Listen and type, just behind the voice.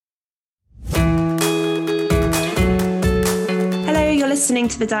listening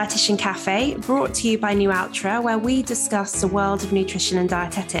to The Dietitian Cafe, brought to you by Nualtra, where we discuss the world of nutrition and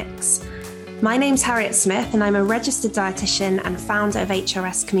dietetics. My name's Harriet Smith, and I'm a registered dietitian and founder of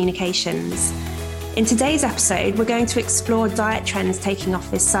HRS Communications. In today's episode, we're going to explore diet trends taking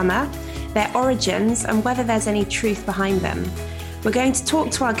off this summer, their origins, and whether there's any truth behind them. We're going to talk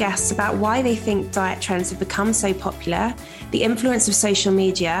to our guests about why they think diet trends have become so popular, the influence of social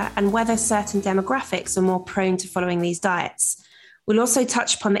media, and whether certain demographics are more prone to following these diets. We'll also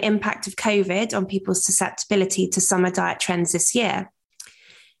touch upon the impact of COVID on people's susceptibility to summer diet trends this year.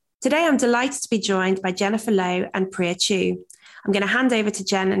 Today, I'm delighted to be joined by Jennifer Lowe and Priya Chu. I'm going to hand over to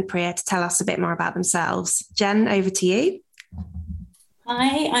Jen and Priya to tell us a bit more about themselves. Jen, over to you.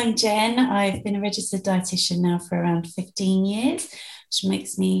 Hi, I'm Jen. I've been a registered dietitian now for around 15 years, which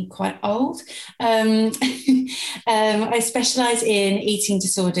makes me quite old. I specialise in eating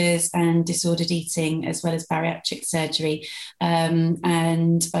disorders and disordered eating, as well as bariatric surgery.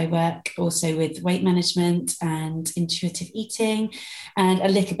 And I work also with weight management and intuitive eating and a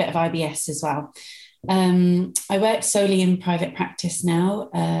little bit of IBS as well. I work solely in private practice now.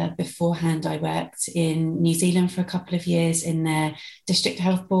 Beforehand, I worked in New Zealand for a couple of years in their district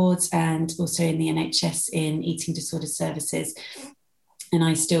health boards and also in the NHS in eating disorder services. And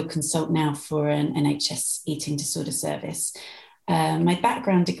I still consult now for an NHS eating disorder service. My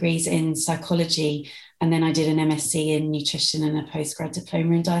background degree is in psychology, and then I did an MSc in nutrition and a postgrad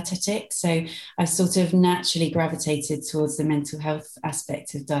diploma in dietetics. So I've sort of naturally gravitated towards the mental health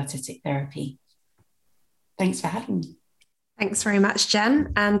aspect of dietetic therapy. Thanks for having me. Thanks very much,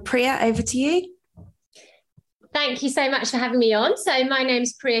 Jen. And Priya, over to you. Thank you so much for having me on. So my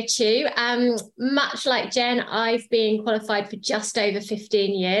name's Priya Chu. Much like Jen, I've been qualified for just over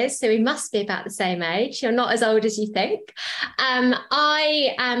 15 years. So we must be about the same age. You're not as old as you think.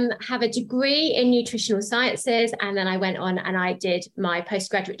 I have a degree in nutritional sciences, and then I went on and I did my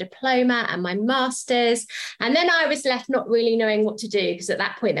postgraduate diploma and my master's. And then I was left not really knowing what to do, because at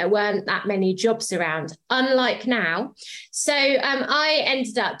that point there weren't that many jobs around, unlike now. So I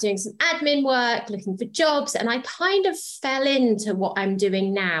ended up doing some admin work, looking for jobs, and I kind of fell into what I'm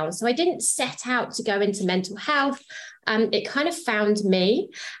doing now. So I didn't set out to go into mental health. It kind of found me,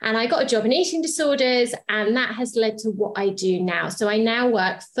 and I got a job in eating disorders, and that has led to what I do now. So I now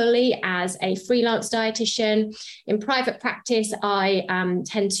work fully as a freelance dietitian. In private practice, I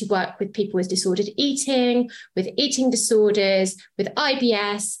tend to work with people with disordered eating, with eating disorders, with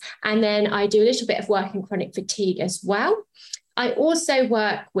IBS, and then I do a little bit of work in chronic fatigue as well. I also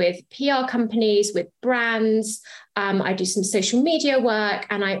work with PR companies, with brands. I do some social media work,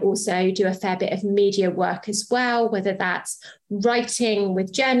 and I also do a fair bit of media work as well, whether that's writing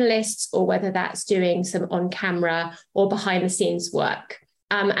with journalists or whether that's doing some on-camera or behind-the-scenes work.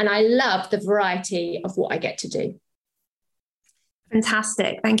 And I love the variety of what I get to do.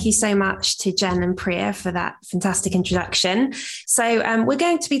 Fantastic. Thank you so much to Jen and Priya for that fantastic introduction. So we're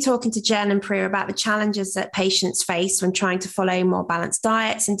going to be talking to Jen and Priya about the challenges that patients face when trying to follow more balanced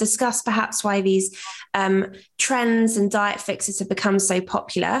diets, and discuss perhaps why these trends and diet fixes have become so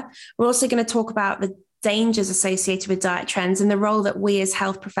popular. We're also going to talk about the dangers associated with diet trends and the role that we as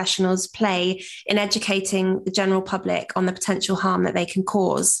health professionals play in educating the general public on the potential harm that they can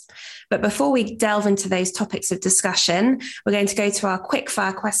cause. But before we delve into those topics of discussion, we're going to go to our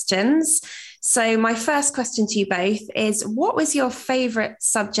quick-fire questions. So my first question to you both is, what was your favourite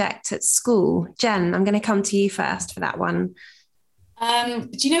subject at school? Jen, I'm going to come to you first for that one. Do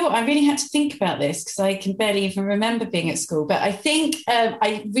you know what? I really had to think about this, because I can barely even remember being at school. But I think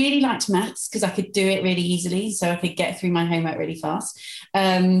I really liked maths, because I could do it really easily. So I could get through my homework really fast.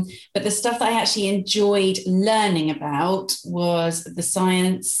 But the stuff that I actually enjoyed learning about was the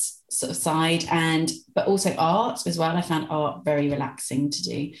science sort of side, but also art as well. I found art very relaxing to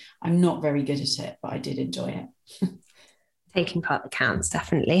do. I'm not very good at it, but I did enjoy it. Taking part that counts,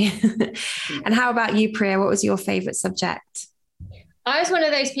 definitely. And how about you, Priya? What was your favourite subject? I was one of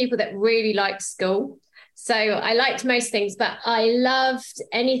those people that really liked school. So I liked most things, but I loved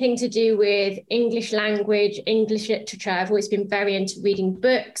anything to do with English language, English literature. I've always been very into reading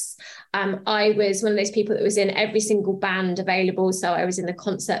books. I was one of those people that was in every single band available. So I was in the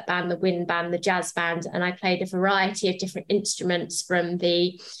concert band, the wind band, the jazz band, and I played a variety of different instruments, from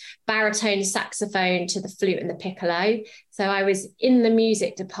the baritone saxophone to the flute and the piccolo. So I was in the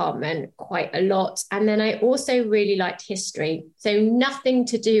music department quite a lot. And then I also really liked history. So nothing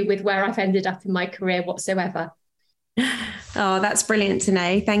to do with where I've ended up in my career whatsoever. Oh, that's brilliant to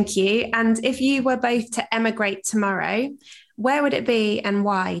know. Thank you. And if you were both to emigrate tomorrow, where would it be and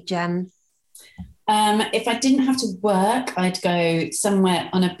why, Jen? If I didn't have to work, I'd go somewhere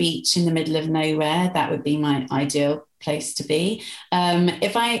on a beach in the middle of nowhere. That would be my ideal place to be.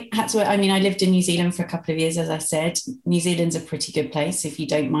 If I had to, I mean, I lived in New Zealand for a couple of years, as I said. New Zealand's a pretty good place if you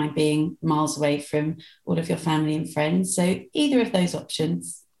don't mind being miles away from all of your family and friends. So either of those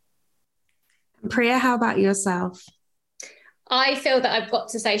options. Priya, how about yourself? I feel that I've got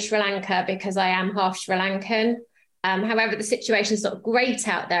to say Sri Lanka because I am half Sri Lankan. However, the situation's not great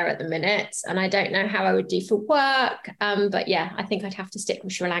out there at the minute, and I don't know how I would do for work. But yeah, I think I'd have to stick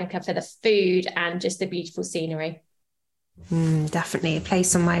with Sri Lanka for the food and just the beautiful scenery. Definitely a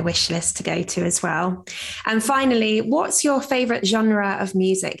place on my wish list to go to as well. And finally, what's your favourite genre of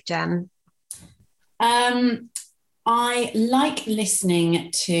music, Jen? I like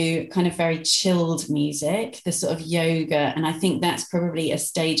listening to kind of very chilled music, the sort of yoga, and I think that's probably a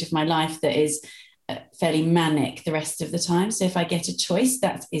stage of my life that is fairly manic the rest of the time. So if I get a choice,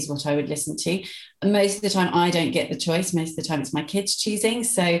 that is what I would listen to. Most of the time I don't get the choice. Most of the time it's my kids choosing.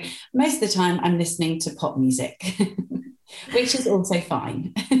 So most of the time I'm listening to pop music, which is also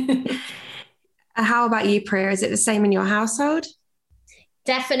fine. How about you, Priya? Is it the same in your household?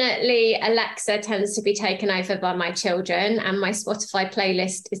 Definitely Alexa tends to be taken over by my children, and my Spotify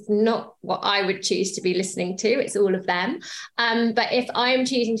playlist is not what I would choose to be listening to. It's all of them. But if I am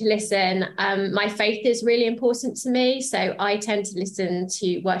choosing to listen, my faith is really important to me. So I tend to listen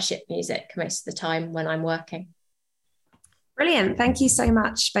to worship music most of the time when I'm working. Brilliant. Thank you so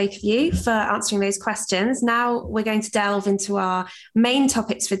much, both of you, for answering those questions. Now we're going to delve into our main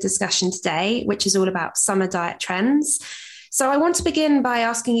topics for discussion today, which is all about summer diet trends. So I want to begin by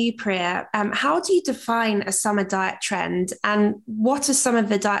asking you, Priya, how do you define a summer diet trend, and what are some of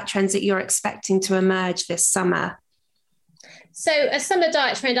the diet trends that you're expecting to emerge this summer? So a summer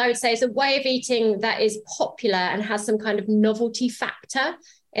diet trend, I would say, is a way of eating that is popular and has some kind of novelty factor.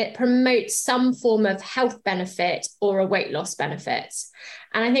 It promotes some form of health benefit or a weight loss benefit.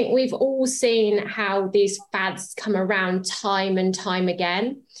 And I think we've all seen how these fads come around time and time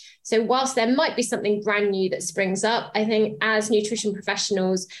again. So whilst there might be something brand new that springs up, I think as nutrition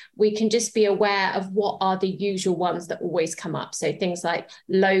professionals, we can just be aware of what are the usual ones that always come up. So things like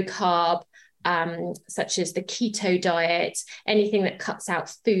low carb, such as the keto diet, anything that cuts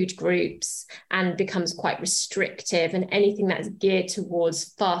out food groups and becomes quite restrictive, and anything that's geared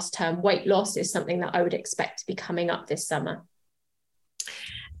towards fast-term weight loss is something that I would expect to be coming up this summer.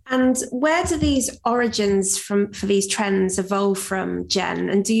 And where do these origins for these trends evolve from, Jen?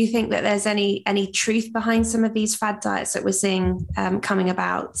 And do you think that there's any truth behind some of these fad diets that we're seeing coming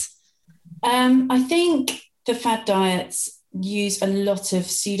about? I think the fad diets use a lot of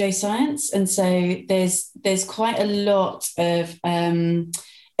pseudoscience, and so there's quite a lot of the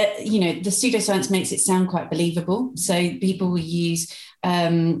pseudoscience makes it sound quite believable. So people will use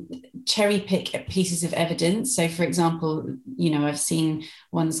cherry pick pieces of evidence. So for example, I've seen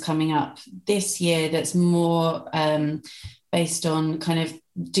ones coming up this year that's more based on kind of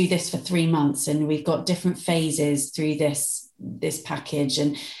do this for 3 months, and we've got different phases through this package,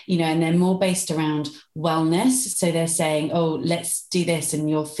 and and they're more based around wellness. So they're saying, oh, let's do this and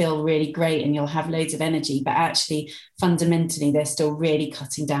you'll feel really great and you'll have loads of energy, but actually fundamentally they're still really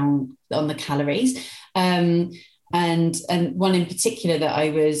cutting down on the calories. And one in particular that I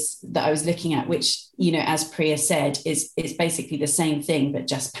was looking at, which as Priya said, is basically the same thing but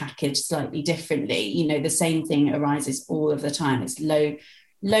just packaged slightly differently. The same thing arises all of the time. It's low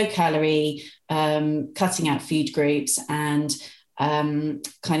calorie, cutting out food groups, and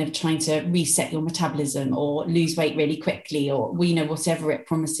kind of trying to reset your metabolism or lose weight really quickly, or whatever it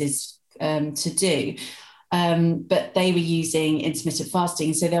promises to do. But they were using intermittent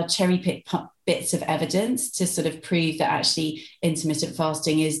fasting, so they'll cherry pick bits of evidence to sort of prove that actually intermittent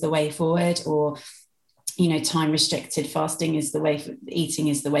fasting is the way forward, or time restricted fasting is the way eating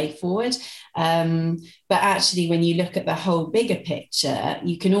is the way forward. But actually, when you look at the whole bigger picture,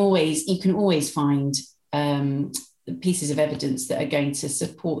 you can always find pieces of evidence that are going to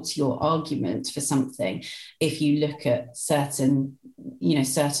support your argument for something if you look at certain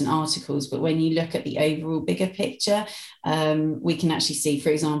articles. But when you look at the overall bigger picture, we can actually see, for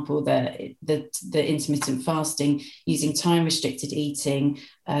example, the intermittent fasting using time restricted eating,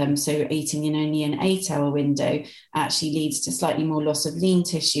 so eating in only an 8-hour window, actually leads to slightly more loss of lean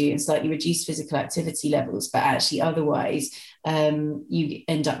tissue and slightly reduced physical activity levels, but actually otherwise you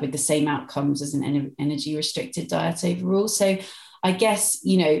end up with the same outcomes as an energy restricted diet overall. So I guess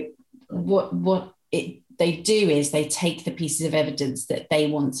what they do is they take the pieces of evidence that they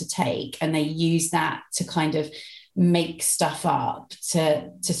want to take, and they use that to kind of make stuff up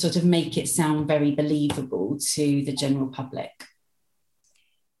to sort of make it sound very believable to the general public.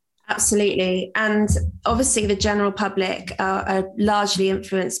 Absolutely. And obviously, the general public are largely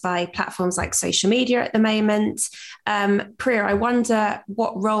influenced by platforms like social media at the moment. Priya, I wonder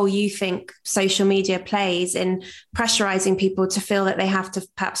what role you think social media plays in pressurizing people to feel that they have to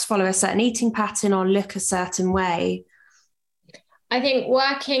perhaps follow a certain eating pattern or look a certain way. I think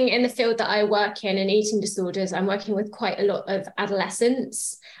working in the field that I work in eating disorders, I'm working with quite a lot of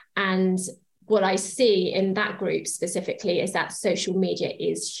adolescents, and what I see in that group specifically is that social media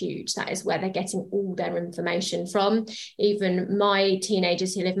is huge. That is where they're getting all their information from. Even my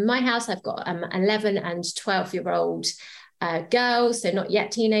teenagers who live in my house, I've got 11 and 12-year-old girls, so not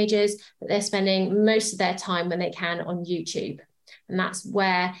yet teenagers, but they're spending most of their time when they can on YouTube. And that's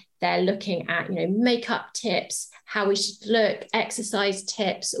where they're looking at, makeup tips, how we should look, exercise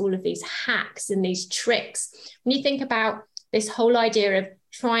tips, all of these hacks and these tricks. When you think about this whole idea of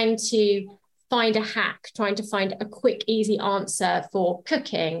trying to find a hack, trying to find a quick, easy answer for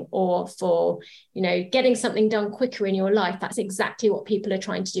cooking or for, getting something done quicker in your life, that's exactly what people are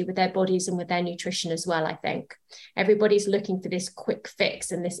trying to do with their bodies and with their nutrition as well, I think. Everybody's looking for this quick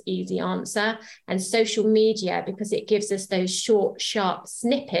fix and this easy answer. And social media, because it gives us those short, sharp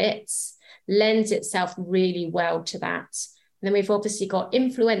snippets, lends itself really well to that. And then we've obviously got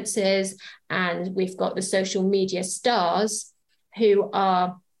influencers and we've got the social media stars who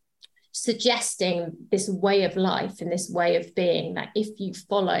are suggesting this way of life and this way of being, that if you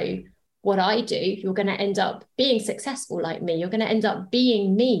follow what I do, you're going to end up being successful like me. You're going to end up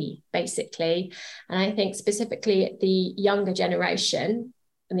being me, basically. And I think specifically the younger generation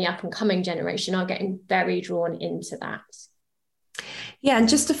and the up and coming generation are getting very drawn into that. Yeah, and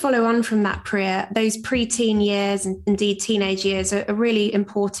just to follow on from that, Priya, those pre-teen years and indeed teenage years are really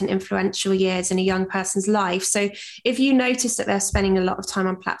important, influential years in a young person's life. So if you notice that they're spending a lot of time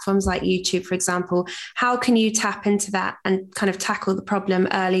on platforms like YouTube, for example, how can you tap into that and kind of tackle the problem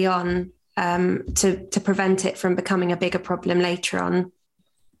early on to prevent it from becoming a bigger problem later on?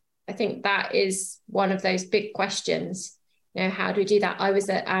 I think that is one of those big questions. How do we do that? I was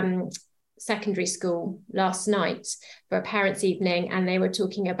at secondary school last night for a parents' evening, and they were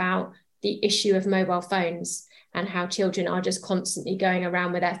talking about the issue of mobile phones and how children are just constantly going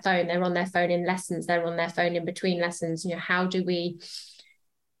around with their phone. They're on their phone in lessons, they're on their phone in between lessons. How do we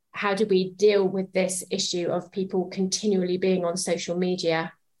deal with this issue of people continually being on social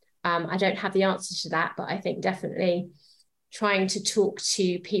media? I don't have the answer to that, but I think definitely trying to talk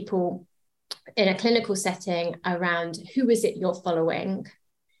to people in a clinical setting around who is it you're following,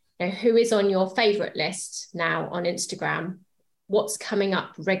 who is on your favorite list now on Instagram, what's coming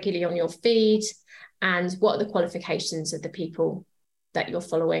up regularly on your feed, and what are the qualifications of the people that you're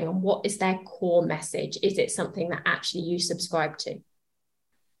following, and what is their core message? Is it something that actually you subscribe to?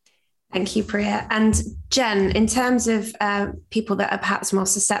 Thank you, Priya. And Jen, in terms of people that are perhaps more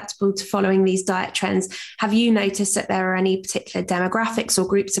susceptible to following these diet trends, have you noticed that there are any particular demographics or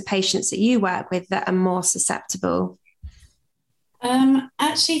groups of patients that you work with that are more susceptible?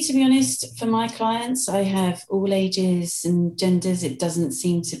 Actually, to be honest, for my clients, I have all ages and genders. It doesn't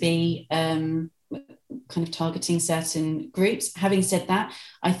seem to be kind of targeting certain groups. Having said that,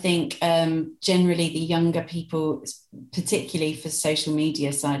 I think generally the younger people, particularly for social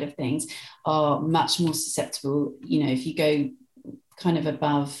media side of things, are much more susceptible. If you go kind of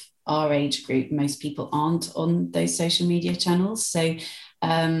above our age group, most people aren't on those social media channels.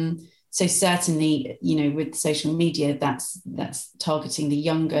 So certainly, with social media, that's targeting the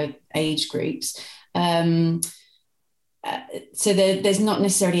younger age groups. So there's not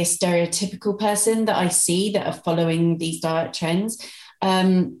necessarily a stereotypical person that I see that are following these diet trends.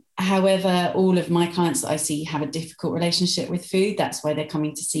 However, all of my clients that I see have a difficult relationship with food. That's why they're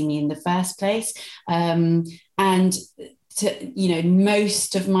coming to see me in the first place. Most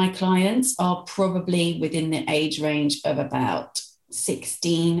of my clients are probably within the age range of about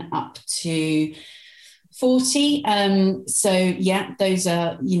 16 up to 40. Those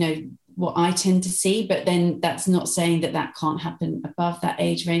are, what I tend to see, but then that's not saying that can't happen above that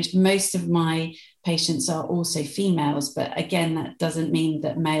age range. Most of my patients are also females, but again, that doesn't mean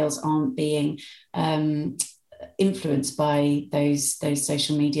that males aren't being influenced by those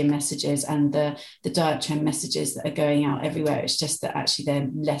social media messages and the diet trend messages that are going out everywhere. It's just that actually they're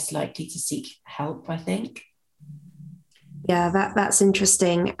less likely to seek help, I think. Yeah, that's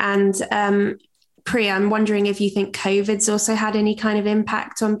interesting. And Priya, I'm wondering if you think COVID's also had any kind of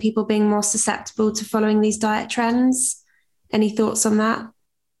impact on people being more susceptible to following these diet trends. Any thoughts on that?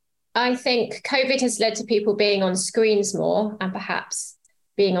 I think COVID has led to people being on screens more and perhaps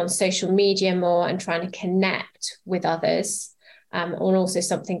being on social media more and trying to connect with others, and also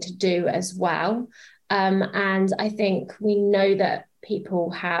something to do as well. And I think we know that people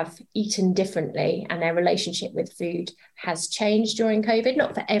have eaten differently and their relationship with food has changed during COVID.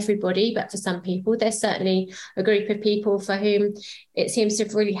 Not for everybody, but for some people. There's certainly a group of people for whom it seems to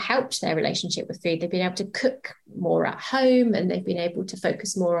have really helped their relationship with food. They've been able to cook more at home and they've been able to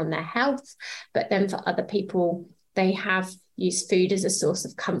focus more on their health. But then for other people, they have used food as a source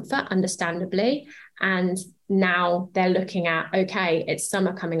of comfort, understandably. And now they're looking at, okay, it's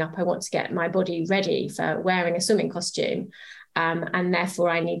summer coming up. I want to get my body ready for wearing a swimming costume. And therefore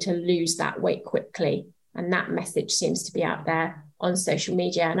I need to lose that weight quickly. And that message seems to be out there on social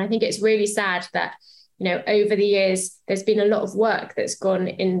media. And I think it's really sad that, you know, over the years, there's been a lot of work that's gone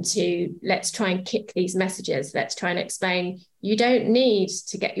into, let's try and kick these messages. Let's try and explain, you don't need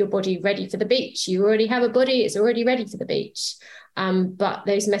to get your body ready for the beach. You already have a body, it's already ready for the beach. But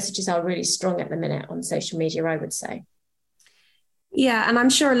those messages are really strong at the minute on social media, I would say. Yeah, and I'm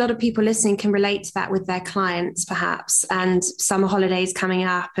sure a lot of people listening can relate to that with their clients, perhaps, and summer holidays coming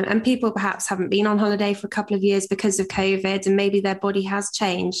up, and people perhaps haven't been on holiday for a couple of years because of COVID, and maybe their body has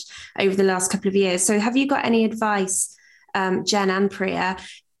changed over the last couple of years. So have you got any advice, Jen and Priya,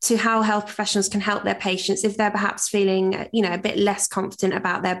 to how health professionals can help their patients if they're perhaps feeling, you know, a bit less confident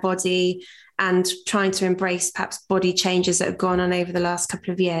about their body and trying to embrace perhaps body changes that have gone on over the last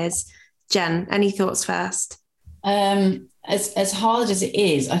couple of years? Jen, any thoughts first? As hard as it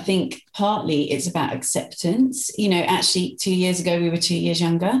is, I think partly it's about acceptance. You know, actually 2 years ago, we were 2 years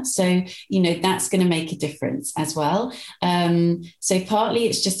younger. So, you know, that's going to make a difference as well. So partly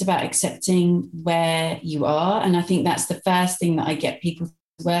it's just about accepting where you are. And I think that's the first thing that I get people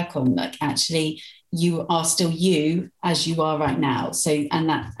to work on. Like, actually, you are still you as you are right now. So, and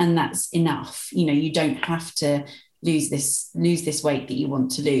that's enough. You know, you don't have to lose this weight that you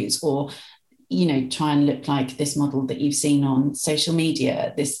want to lose, or, you know, try and look like this model that you've seen on social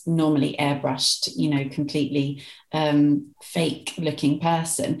media, this normally airbrushed, you know, completely fake looking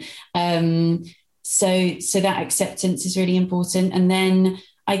person. So that acceptance is really important. And then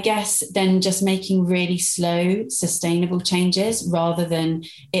I guess then just making really slow, sustainable changes rather than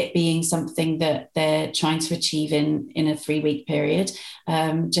it being something that they're trying to achieve in a 3-week period.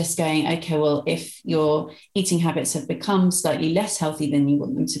 Just going, okay, well, if your eating habits have become slightly less healthy than you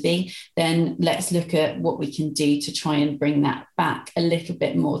want them to be, then let's look at what we can do to try and bring that back a little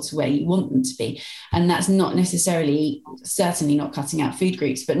bit more to where you want them to be. And that's not necessarily, certainly not cutting out food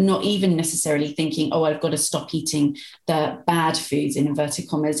groups, but not even necessarily thinking, oh, I've got to stop eating the bad foods in inverted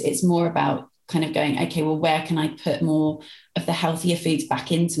commas. It's more about kind of going, okay, well, where can I put more of the healthier foods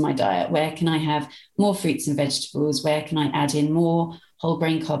back into my diet? Where can I have more fruits and vegetables? Where can I add in more whole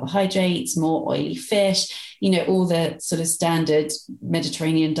grain carbohydrates, more oily fish, you know, all the sort of standard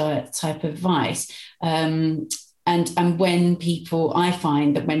Mediterranean diet type of advice. And when people, I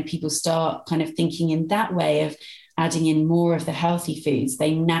find that when people start kind of thinking in that way of adding in more of the healthy foods,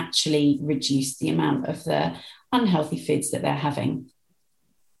 they naturally reduce the amount of the unhealthy foods that they're having.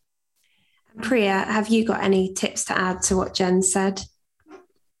 Priya, have you got any tips to add to what Jen said?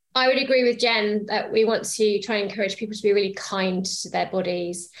 I would agree with Jen that we want to try and encourage people to be really kind to their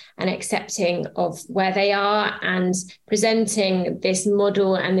bodies and accepting of where they are, and presenting this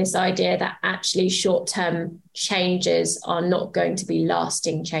model and this idea that actually short-term changes are not going to be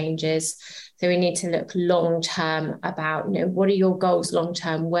lasting changes. So we need to look long-term about, you know, what are your goals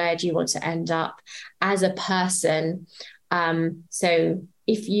long-term? Where do you want to end up as a person? So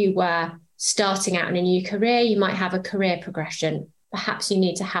if you were starting out in a new career, you might have a career progression. Perhaps you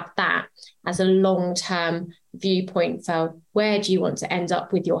need to have that as a long-term viewpoint for where do you want to end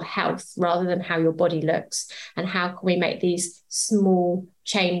up with your health rather than how your body looks, and how can we make these small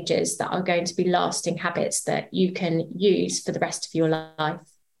changes that are going to be lasting habits that you can use for the rest of your life.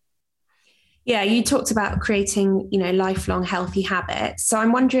 Yeah, you talked about creating, you know, lifelong healthy habits. So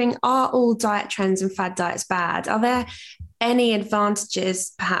I'm wondering, are all diet trends and fad diets bad? Are there any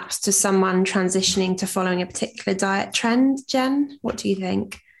advantages perhaps to someone transitioning to following a particular diet trend? Jen, what do you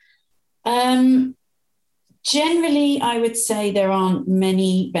think? Generally, I would say there aren't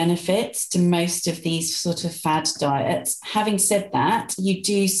many benefits to most of these sort of fad diets. Having said that, you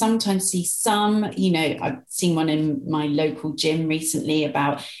do sometimes see some, you know, I've seen one in my local gym recently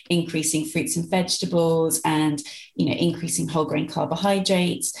about increasing fruits and vegetables and, you know, increasing whole grain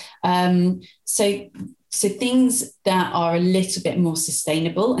carbohydrates. So things that are a little bit more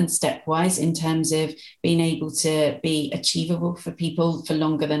sustainable and stepwise in terms of being able to be achievable for people for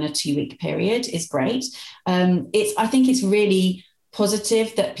longer than a 2-week period is great. I think it's really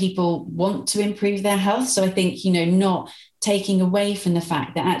positive that people want to improve their health. So I think, you know, not taking away from the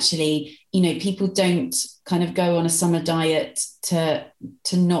fact that actually, people don't kind of go on a summer diet to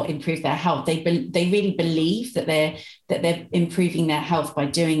not improve their health. They really believe that they're improving their health by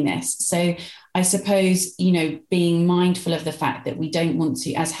doing this. So I suppose, being mindful of the fact that we don't want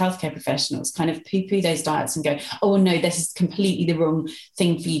to, as healthcare professionals, kind of poo-poo those diets and go, oh no, this is completely the wrong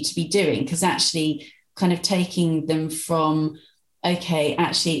thing for you to be doing, because actually kind of taking them from, okay,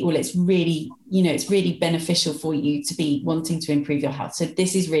 actually, well, it's really beneficial for you to be wanting to improve your health. So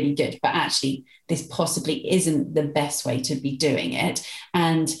this is really good, but actually this possibly isn't the best way to be doing it.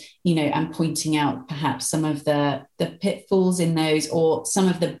 And, and pointing out perhaps some of the pitfalls in those, or some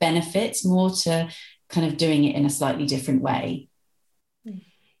of the benefits more to kind of doing it in a slightly different way.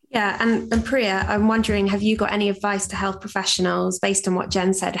 Yeah. And Priya, I'm wondering, have you got any advice to health professionals based on what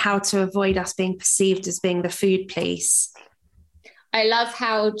Jen said, how to avoid us being perceived as being the food police? I love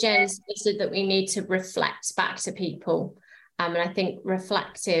how Jen suggested that we need to reflect back to people. And I think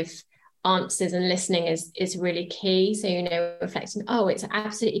reflective answers and listening is really key. So, reflecting, oh, it's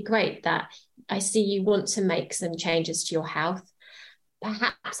absolutely great that I see you want to make some changes to your health.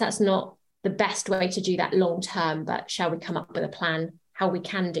 Perhaps that's not the best way to do that long term, but shall we come up with a plan how we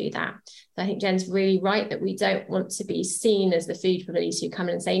can do that? So I think Jen's really right that we don't want to be seen as the food police who come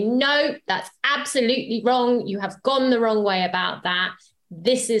in and say, no, that's absolutely wrong. You have gone the wrong way about that.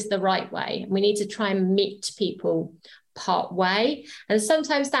 This is the right way. And we need to try and meet people part way. And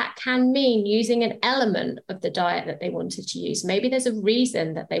sometimes that can mean using an element of the diet that they wanted to use. Maybe there's a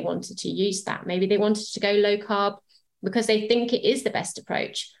reason that they wanted to use that. Maybe they wanted to go low carb because they think it is the best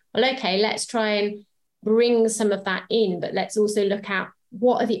approach. Well, okay, let's try and bring some of that in, but let's also look at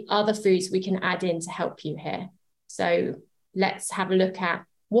what are the other foods we can add in to help you here. So let's have a look at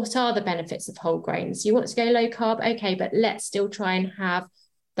what are the benefits of whole grains. You want to go low carb, okay, but let's still try and have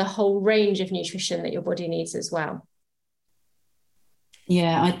the whole range of nutrition that your body needs as well.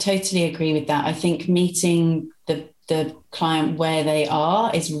 Yeah, I totally agree with that. I think meeting the client where they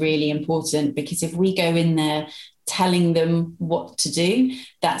are is really important, because if we go in there telling them what to do,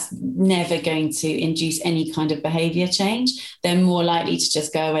 that's never going to induce any kind of behavior change. They're more likely to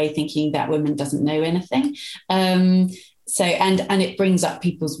just go away thinking that woman doesn't know anything. So, and it brings up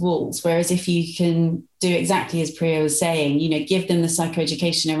people's walls. Whereas if you can do exactly as Priya was saying, give them the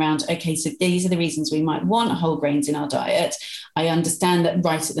psychoeducation around, okay, so these are the reasons we might want whole grains in our diet. I understand that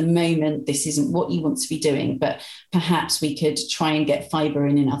right at the moment, this isn't what you want to be doing, but perhaps we could try and get fiber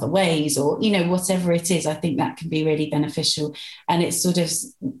in other ways, or, whatever it is. I think that can be really beneficial. And it's sort of,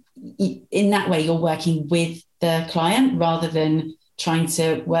 in that way, you're working with the client rather than trying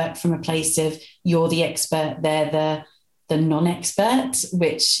to work from a place of you're the expert, they're the non-expert,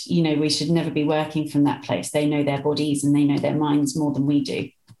 which, we should never be working from that place. They know their bodies and they know their minds more than we do.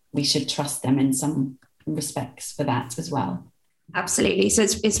 We should trust them in some respects for that as well. Absolutely. So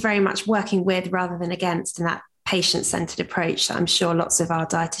it's very much working with rather than against, and that patient-centered approach that I'm sure lots of our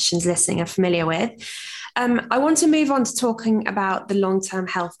dietitians listening are familiar with. I want to move on to talking about the long-term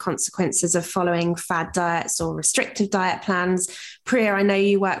health consequences of following fad diets or restrictive diet plans. Priya, I know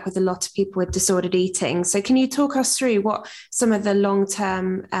you work with a lot of people with disordered eating. So can you talk us through what some of the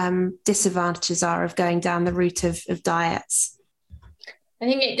long-term disadvantages are of going down the route of diets? I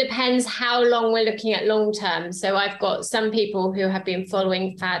think it depends how long we're looking at long term. So I've got some people who have been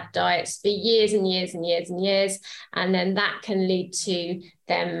following fad diets for years and years and years and years. And then that can lead to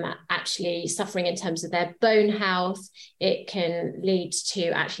them actually suffering in terms of their bone health. It can lead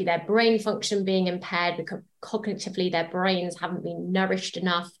to actually their brain function being impaired because cognitively their brains haven't been nourished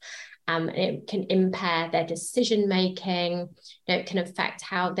enough. It can impair their decision making. It can affect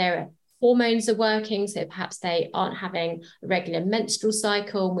how their hormones are working. So perhaps they aren't having a regular menstrual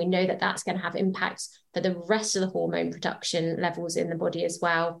cycle. We know that that's going to have impacts for the rest of the hormone production levels in the body as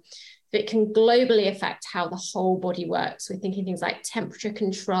well. So it can globally affect how the whole body works. We're thinking things like temperature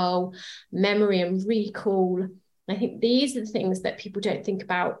control, memory and recall. I think these are the things that people don't think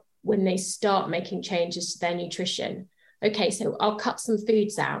about when they start making changes to their nutrition. Okay, so I'll cut some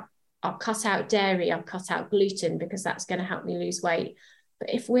foods out. I'll cut out dairy. I'll cut out gluten because that's going to help me lose weight.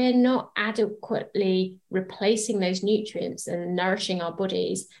 But if we're not adequately replacing those nutrients and nourishing our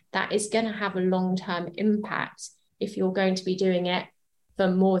bodies, that is going to have a long-term impact if you're going to be doing it for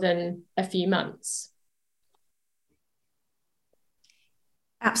more than a few months.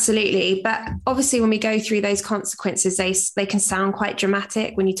 Absolutely. But obviously when we go through those consequences, they can sound quite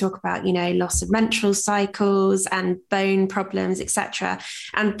dramatic when you talk about, loss of menstrual cycles and bone problems, etc.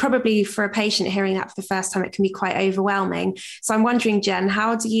 And probably for a patient hearing that for the first time, it can be quite overwhelming. So I'm wondering, Jen,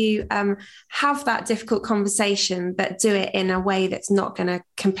 how do you have that difficult conversation, but do it in a way that's not going to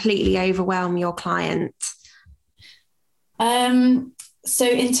completely overwhelm your client? So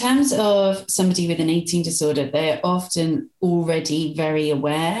in terms of somebody with an eating disorder, they're often already very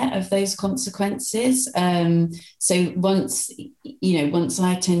aware of those consequences. So once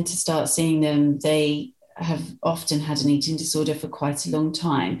I tend to start seeing them, they have often had an eating disorder for quite a long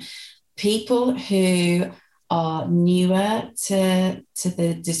time. People who are newer to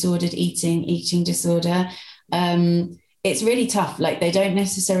the disordered eating disorder, it's really tough. Like, they don't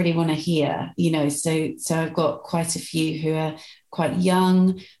necessarily want to hear, so I've got quite a few who are quite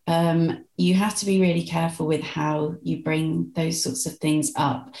young. You have to be really careful with how you bring those sorts of things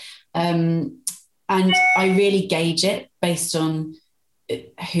up. And I really gauge it based on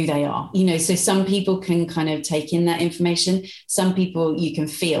who they are, so some people can kind of take in that information. Some people, you can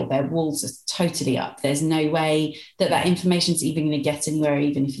feel their walls are totally up. There's no way that information is even going to get anywhere,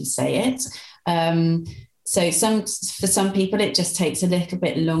 even if you say it. So for some people, it just takes a little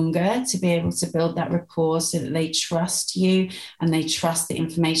bit longer to be able to build that rapport so that they trust you and they trust the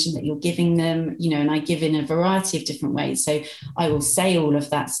information that you're giving them, and I give in a variety of different ways. So I will say all of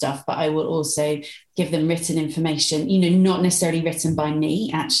that stuff, but I will also give them written information, not necessarily written by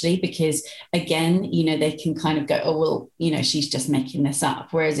me, actually, because again, they can kind of go, oh, well, she's just making this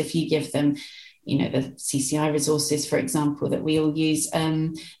up. Whereas if you give them, the CCI resources, for example, that we all use,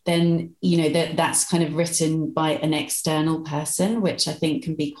 then, that's kind of written by an external person, which I think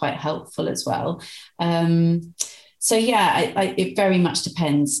can be quite helpful as well. So yeah, it very much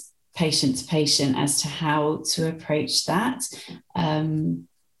depends patient to patient as to how to approach that.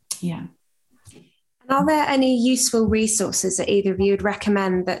 Yeah. Are there any useful resources that either of you would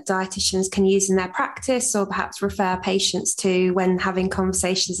recommend that dietitians can use in their practice, or perhaps refer patients to when having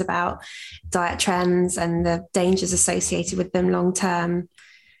conversations about diet trends and the dangers associated with them long term?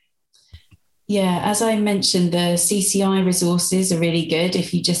 Yeah, as I mentioned, the CCI resources are really good.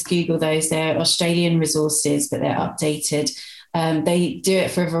 If you just Google those, they're Australian resources, but they're updated. They do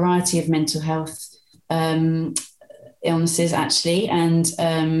it for a variety of mental health illnesses, actually,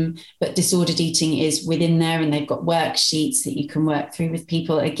 but disordered eating is within there, and they've got worksheets that you can work through with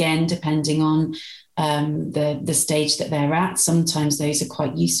people, again, depending on the stage that they're at. Sometimes those are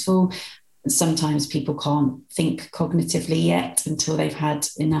quite useful. Sometimes people can't think cognitively yet until they've had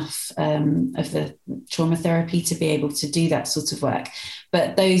enough of the trauma therapy to be able to do that sort of work.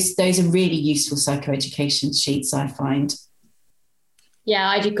 But those are really useful psychoeducation sheets, I find. Yeah,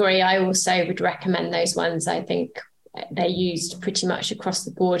 I'd agree. I also would recommend those ones. I think they're used pretty much across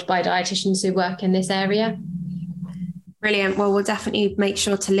the board by dietitians who work in this area. Brilliant. Well, we'll definitely make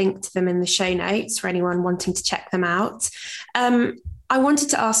sure to link to them in the show notes for anyone wanting to check them out. I wanted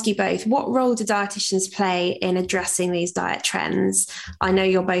to ask you both, what role do dietitians play in addressing these diet trends? I know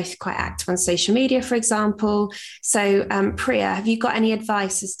you're both quite active on social media, for example. So Priya, have you got any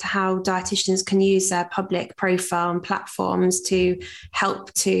advice as to how dietitians can use their public profile and platforms to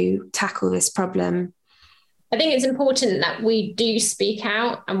help to tackle this problem? I think it's important that we do speak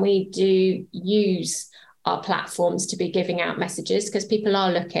out and we do use our platforms to be giving out messages, because people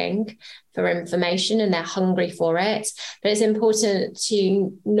are looking for information and they're hungry for it. But it's important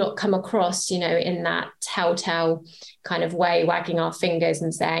to not come across, in that telltale kind of way, wagging our fingers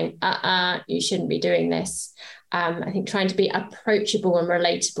and saying, you shouldn't be doing this. I think trying to be approachable and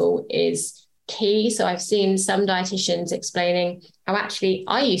relatable is key. So I've seen some dietitians explaining how actually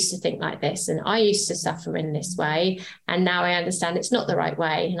I used to think like this and I used to suffer in this way, and now I understand it's not the right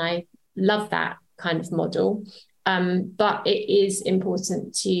way. And I love that kind of model. But it is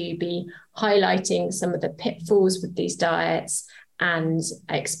important to be highlighting some of the pitfalls with these diets and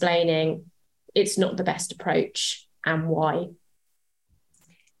explaining it's not the best approach and why.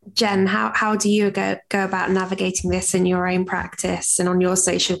 Jen, how do you go about navigating this in your own practice and on your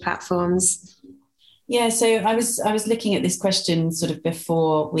social platforms? Yeah, so I was looking at this question sort of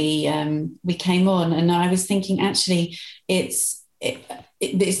before we came on, and I was thinking actually it's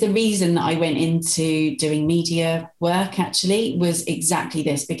the reason that I went into doing media work actually was exactly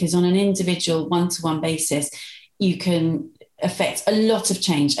this, because on an individual one-to-one basis, you can affect a lot of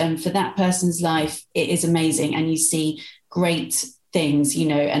change. And for that person's life, it is amazing. And you see great things,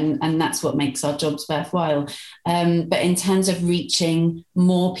 and that's what makes our jobs worthwhile. But in terms of reaching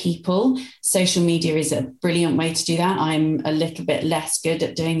more people, social media is a brilliant way to do that. I'm a little bit less good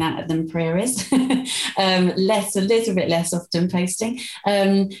at doing that than Priya is. A little bit less often posting.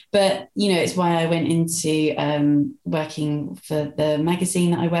 But, it's why I went into working for the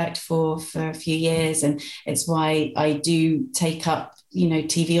magazine that I worked for a few years. And it's why I do take up,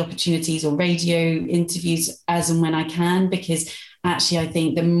 TV opportunities or radio interviews as and when I can, because actually, I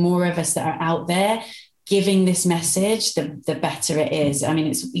think the more of us that are out there giving this message, the better it is. I mean,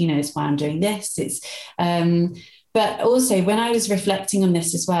 it's why I'm doing this. But also, when I was reflecting on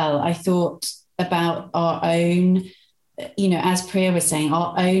this as well, I thought about our own, as Priya was saying,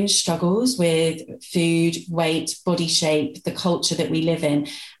 our own struggles with food, weight, body shape, the culture that we live in.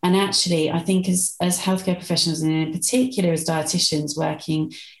 And actually, I think as healthcare professionals, and in particular as dietitians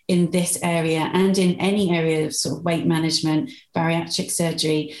working in this area and in any area of sort of weight management, bariatric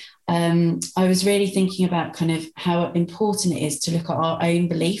surgery, I was really thinking about kind of how important it is to look at our own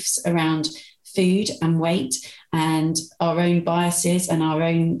beliefs around food and weight and our own biases and our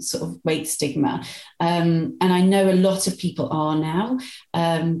own sort of weight stigma. And I know a lot of people are now,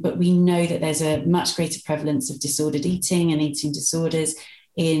 but we know that there's a much greater prevalence of disordered eating and eating disorders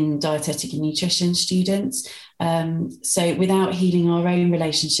in dietetic and nutrition students. So without healing our own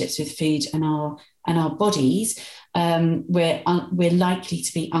relationships with food and our bodies, we're likely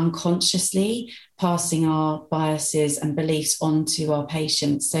to be unconsciously passing our biases and beliefs onto our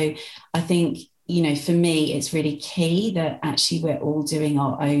patients. So I think, for me, it's really key that actually we're all doing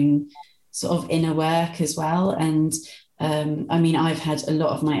our own sort of inner work as well. And I've had a lot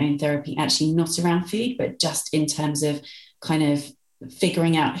of my own therapy actually not around food, but just in terms of kind of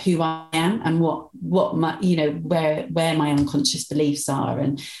figuring out who I am and what my, where my unconscious beliefs are,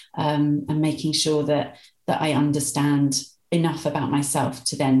 and making sure that I understand enough about myself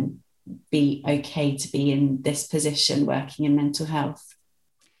to then be okay to be in this position working in mental health.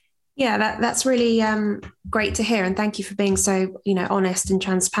 Yeah, that's really great to hear. And thank you for being so, honest and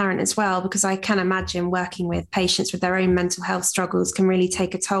transparent as well, because I can imagine working with patients with their own mental health struggles can really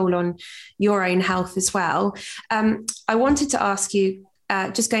take a toll on your own health as well. I wanted to ask you,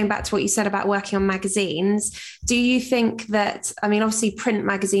 just going back to what you said about working on magazines, do you think that, obviously print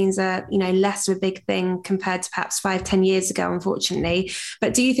magazines are, less of a big thing compared to perhaps 5-10 years ago, unfortunately,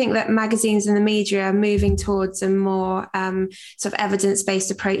 but do you think that magazines and the media are moving towards a more sort of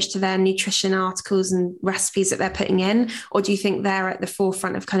evidence-based approach to their nutrition articles and recipes that they're putting in? Or do you think they're at the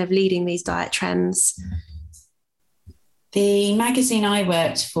forefront of kind of leading these diet trends? The magazine I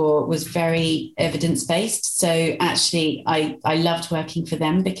worked for was very evidence-based. So actually, I loved working for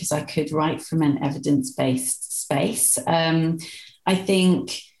them because I could write from an evidence-based space. I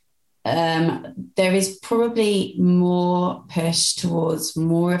think there is probably more push towards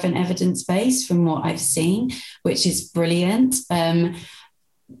more of an evidence base from what I've seen, which is brilliant.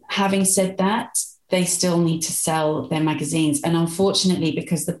 Having said that, they still need to sell their magazines. And unfortunately,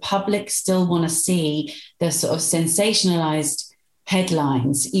 because the public still want to see the sort of sensationalized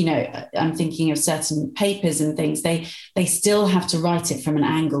headlines, I'm thinking of certain papers and things, they still have to write it from an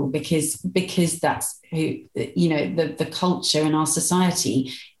angle because that's who, the culture in our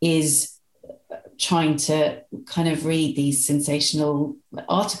society is trying to kind of read these sensational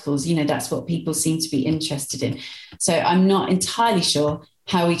articles. That's what people seem to be interested in. So I'm not entirely sure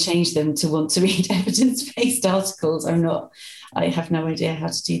how we change them to want to read evidence-based articles. I have no idea how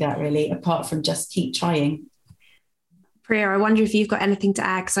to do that really, apart from just keep trying. Priya, I wonder if you've got anything to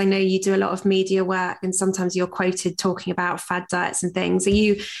add, because I know you do a lot of media work and sometimes you're quoted talking about fad diets and things.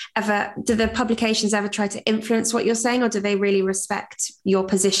 Do the publications ever try to influence what you're saying, or do they really respect your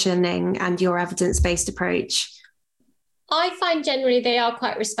positioning and your evidence-based approach? I find generally they are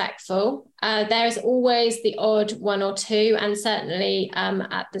quite respectful. There is always the odd one or two. And certainly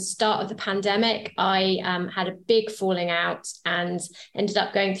at the start of the pandemic, I had a big falling out and ended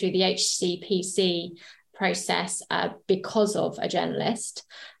up going through the HCPC process because of a journalist.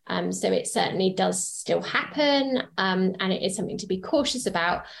 So it certainly does still happen, and it is something to be cautious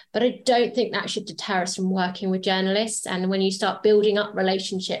about, but I don't think that should deter us from working with journalists. And when you start building up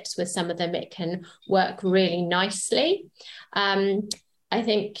relationships with some of them, it can work really nicely. I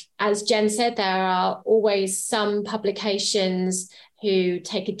think, as Jen said, there are always some publications who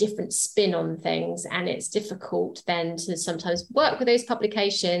take a different spin on things, and it's difficult then to sometimes work with those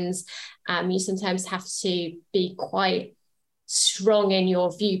publications. You sometimes have to be quite strong in your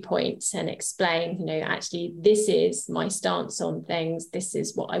viewpoints and explain, actually, this is my stance on things. This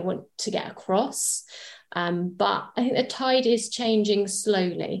is what I want to get across. But I think the tide is changing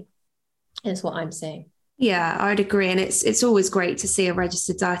slowly, is what I'm seeing. Yeah, I'd agree. And it's always great to see a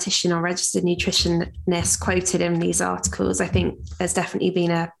registered dietitian or registered nutritionist quoted in these articles. I think there's definitely been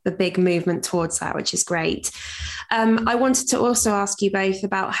a big movement towards that, which is great. I wanted to also ask you both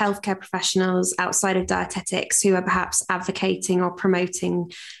about healthcare professionals outside of dietetics who are perhaps advocating or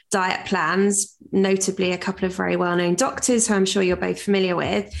promoting diet plans, notably a couple of very well-known doctors who I'm sure you're both familiar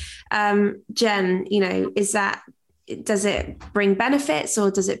with. Jen, does it bring benefits or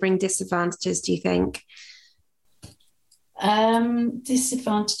does it bring disadvantages, do you think?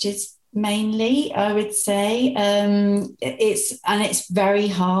 Disadvantages mainly, I would say. It's very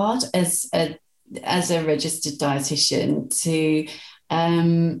hard as a as a registered dietitian, to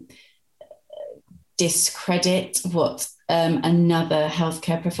discredit what another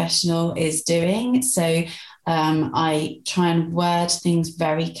healthcare professional is doing. So I try and word things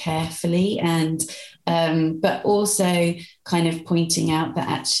very carefully, and but also kind of pointing out that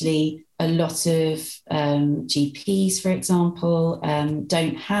actually a lot of GPs, for example,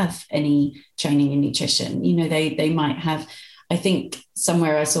 don't have any training in nutrition. You know, they might have, I think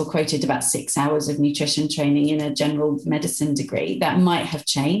somewhere I saw quoted about 6 hours of nutrition training in a general medicine degree. That might have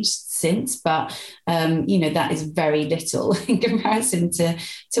changed since, but you know, that is very little in comparison to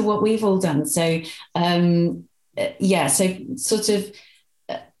what we've all done. So so sort of,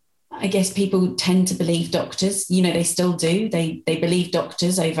 I guess people tend to believe doctors, you know, they still do. They believe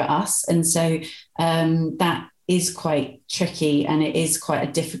doctors over us. And so that is quite tricky, and it is quite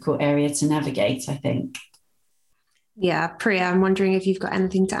a difficult area to navigate, I think. Yeah, Priya, I'm wondering if you've got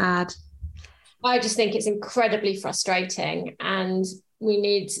anything to add. I just think it's incredibly frustrating, and we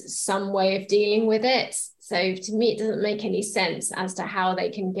need some way of dealing with it. So to me, it doesn't make any sense as to how they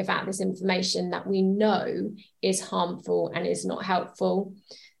can give out this information that we know is harmful and is not helpful.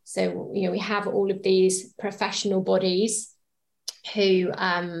 So, you know, we have all of these professional bodies who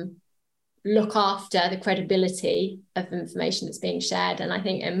look after the credibility of information that's being shared. And I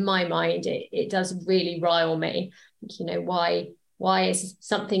think in my mind, it does really rile me. You know, why is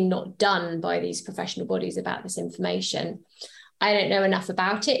something not done by these professional bodies about this information? I don't know enough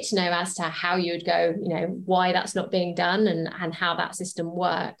about it to know as to how you would go, you know, why that's not being done and how that system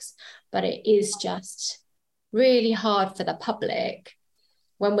works. But it is just really hard for the public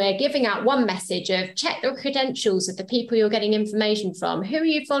when we're giving out one message of check the credentials of the people you're getting information from. Who are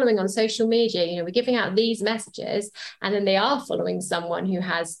you following on social media? You know, we're giving out these messages, and then they are following someone who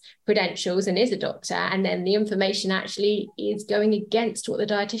has credentials and is a doctor, and then the information actually is going against what the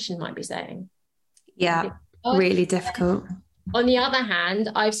dietitian might be saying. Yeah, really difficult. On the other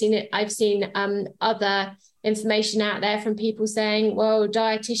hand, I've seen other information out there from people saying, well,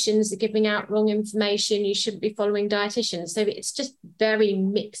 dietitians are giving out wrong information, you shouldn't be following dietitians. So it's just very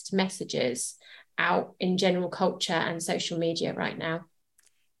mixed messages out in general culture and social media right now.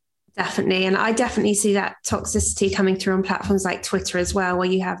 Definitely. And I definitely see that toxicity coming through on platforms like Twitter as well, where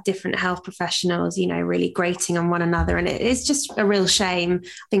you have different health professionals, you know, really grating on one another. And it is just a real shame. I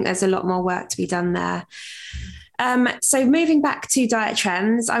think there's a lot more work to be done there. So moving back to diet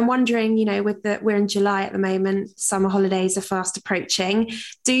trends, I'm wondering, you know, we're in July at the moment, summer holidays are fast approaching.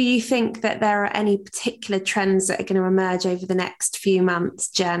 Do you think that there are any particular trends that are going to emerge over the next few months,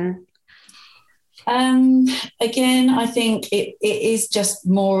 Jen? Again, I think it is just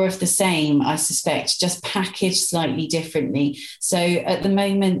more of the same, I suspect, just packaged slightly differently. So at the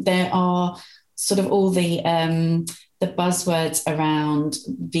moment, there are sort of all the buzzwords around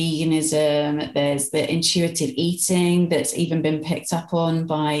veganism. There's the intuitive eating that's even been picked up on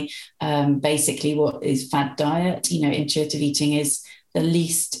by basically what is fad diet. You know, intuitive eating is the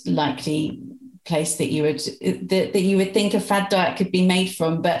least likely place that you would think a fad diet could be made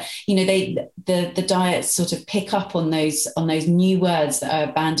from, but you know, the diets sort of pick up on those new words that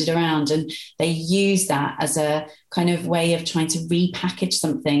are bandied around, and they use that as a kind of way of trying to repackage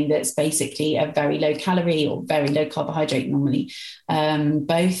something that's basically a very low calorie or very low carbohydrate, normally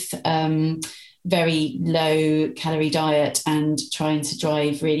both very low calorie diet, and trying to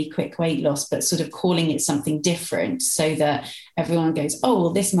drive really quick weight loss, but sort of calling it something different so that everyone goes, oh,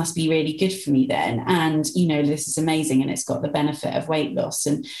 well, this must be really good for me then. And, you know, this is amazing, and it's got the benefit of weight loss.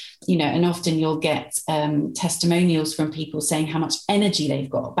 And, you know, and often you'll get testimonials from people saying how much energy they've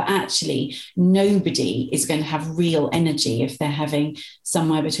got, but actually nobody is going to have real energy if they're having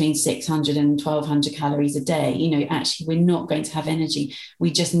somewhere between 600 and 1200 calories a day. You know, actually, we're not going to have energy. We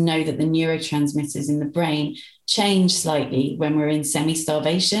just know that the neurotransmitters in the brain change slightly when we're in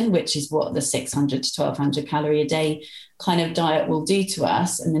semi-starvation, which is what the 600 to 1200 calorie a day kind of diet will do to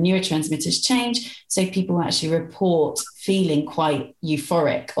us, and the neurotransmitters change, so people actually report feeling quite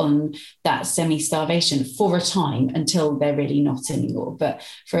euphoric on that semi-starvation for a time, until they're really not anymore, but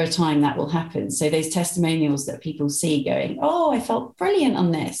for a time that will happen. So those testimonials that people see going, oh, I felt brilliant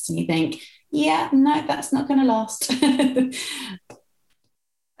on this, and you think, yeah, no, that's not going to last.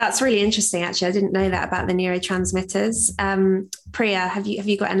 That's really interesting, actually. I didn't know that about the neurotransmitters. Priya, have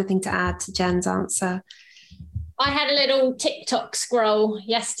you got anything to add to Jen's answer? I had a little TikTok scroll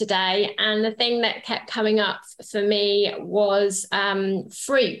yesterday, and the thing that kept coming up for me was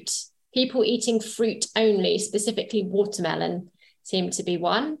fruit. People eating fruit only, specifically watermelon seemed to be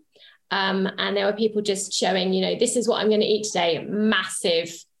one. And there were people just showing, you know, this is what I'm going to eat today,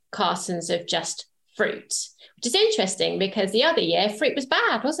 massive cartons of just fruit, which is interesting because the other year fruit was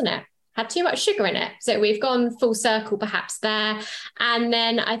bad, wasn't it? had too much sugar in it. So we've gone full circle perhaps there. And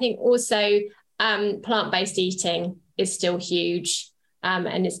then I think also plant-based eating is still huge,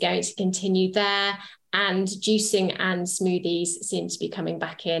 and is going to continue there. And juicing and smoothies seem to be coming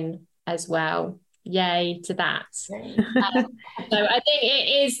back in as well. Yay to that. So I think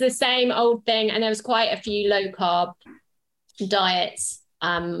it is the same old thing. And there was quite a few low carb diets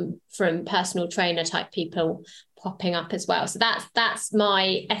from personal trainer type people popping up as well. So that's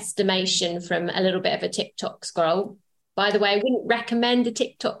my estimation from a little bit of a TikTok scroll. By the way, I wouldn't recommend a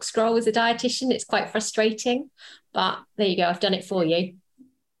TikTok scroll as a dietitian. It's quite frustrating, but there you go. I've done it for you.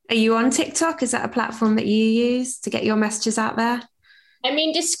 Are you on TikTok? Is that a platform that you use to get your messages out there? I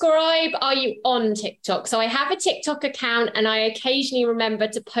mean, describe, are you on TikTok? So I have a TikTok account and I occasionally remember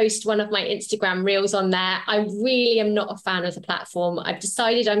to post one of my Instagram reels on there. I really am not a fan of the platform. I've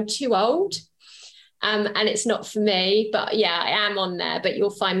decided I'm too old, and it's not for me. But yeah, I am on there, but you'll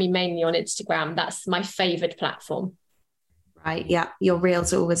find me mainly on Instagram. That's my favorite platform. Right. Yeah. Your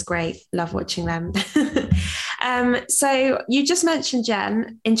reels are always great. Love watching them. So you just mentioned,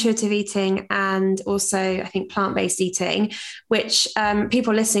 Jen, intuitive eating and also I think plant-based eating, which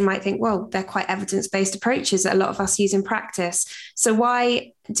people listening might think, well, they're quite evidence-based approaches that a lot of us use in practice. So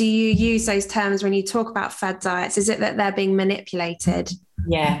why do you use those terms when you talk about fad diets? Is it that they're being manipulated?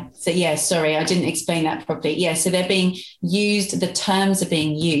 Yeah. So sorry, I didn't explain that properly. Yeah. So they're being used, the terms are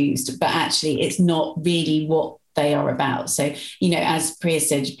being used, but actually it's not really what they are about. So, as Priya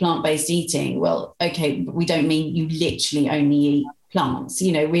said, plant-based eating, well, okay, we don't mean you literally only eat plants.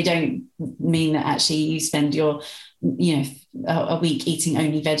 We don't mean that actually you spend your, a week eating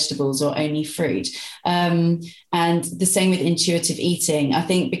only vegetables or only fruit. And the same with intuitive eating. I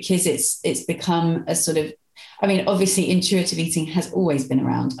think because it's become a sort of, obviously intuitive eating has always been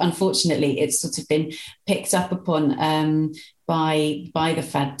around. Unfortunately, it's sort of been picked up upon by the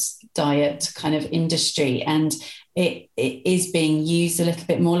fad diet kind of industry, and it is being used a little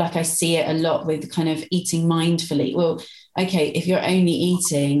bit more. Like I see it a lot with kind of eating mindfully. Well, okay, if you're only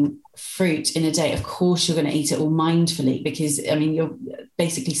eating fruit in a day, of course you're going to eat it all mindfully, because you're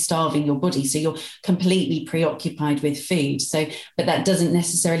basically starving your body, so you're completely preoccupied with food. So, but that doesn't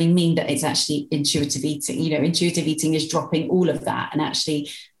necessarily mean that it's actually intuitive eating. Intuitive eating is dropping all of that and actually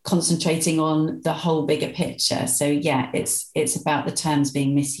concentrating on the whole bigger picture. So yeah, it's about the terms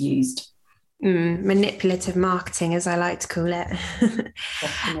being misused. Manipulative marketing, as I like to call it.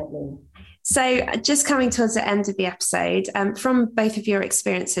 Definitely. So just coming towards the end of the episode, from both of your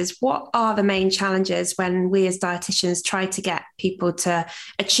experiences, what are the main challenges when we as dietitians try to get people to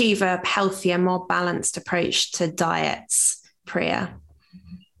achieve a healthier, more balanced approach to diets, Priya?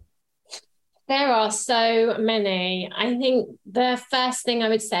 There are so many. I think the first thing I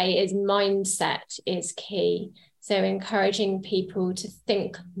would say is mindset is key. So encouraging people to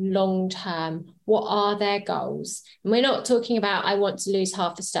think long term. What are their goals? And we're not talking about, I want to lose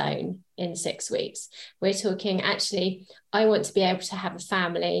half a stone in 6 weeks. We're talking, actually, I want to be able to have a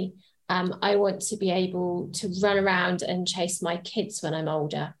family. I want to be able to run around and chase my kids when I'm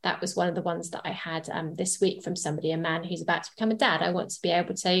older. That was one of the ones that I had this week from somebody, a man who's about to become a dad. I want to be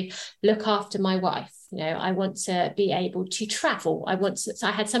able to look after my wife. I want to be able to travel. So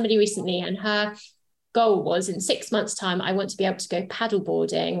I had somebody recently, and her goal was, in 6 months' time, I want to be able to go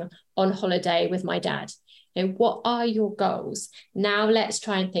paddleboarding on holiday with my dad. What are your goals? Now let's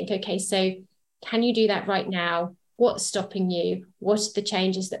try and think, okay, so can you do that right now? What's stopping you? What are the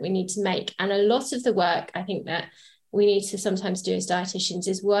changes that we need to make? And a lot of the work I think that we need to sometimes do as dietitians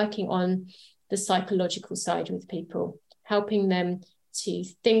is working on the psychological side with people, helping them to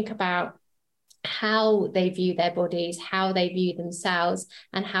think about how they view their bodies, how they view themselves,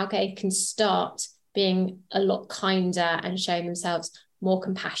 and how they can start being a lot kinder and showing themselves more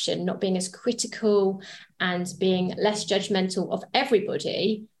compassion, not being as critical and being less judgmental of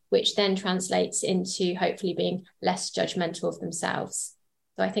everybody, which then translates into hopefully being less judgmental of themselves.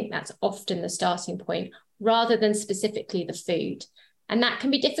 So I think that's often the starting point, rather than specifically the food. And that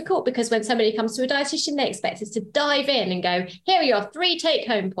can be difficult, because when somebody comes to a dietitian, they expect us to dive in and go, here are your 3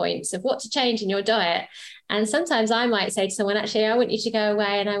 take-home points of what to change in your diet. And sometimes I might say to someone, actually, I want you to go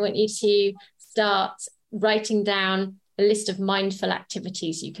away and I want you to start writing down a list of mindful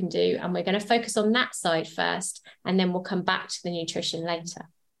activities you can do. And we're going to focus on that side first, and then we'll come back to the nutrition later.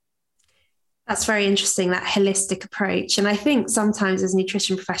 That's very interesting, that holistic approach. And I think sometimes as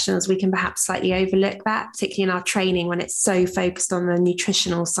nutrition professionals, we can perhaps slightly overlook that, particularly in our training when it's so focused on the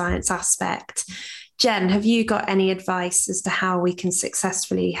nutritional science aspect. Jen, have you got any advice as to how we can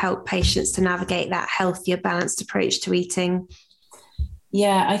successfully help patients to navigate that healthier, balanced approach to eating?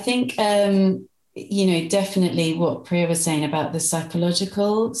 Yeah, I think definitely what Priya was saying about the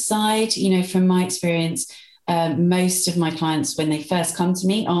psychological side, from my experience, most of my clients, when they first come to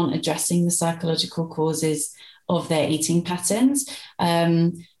me, aren't addressing the psychological causes of their eating patterns,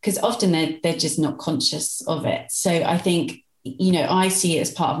 because often they're just not conscious of it. So I think, I see it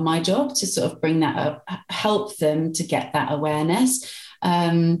as part of my job to sort of bring that up, help them to get that awareness.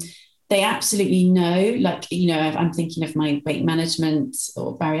 They absolutely know, I'm thinking of my weight management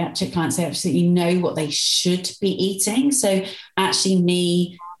or bariatric clients, they absolutely know what they should be eating. So actually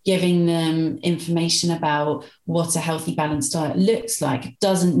me giving them information about what a healthy, balanced diet looks like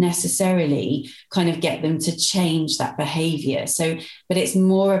doesn't necessarily kind of get them to change that behavior. So, but it's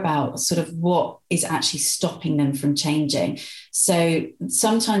more about sort of what is actually stopping them from changing. So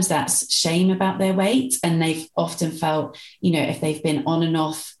sometimes that's shame about their weight. And they've often felt, if they've been on and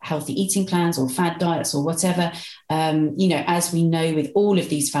off healthy eating plans or fad diets or whatever, as we know with all of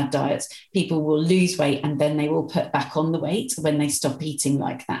these fad diets, people will lose weight and then they will put back on the weight when they stop eating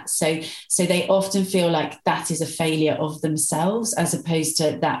like that. So they often feel like that is a failure of themselves as opposed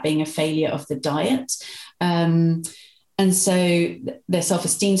to that being a failure of the diet. And so their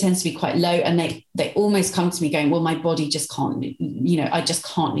self-esteem tends to be quite low, and they almost come to me going, well, my body just can't, I just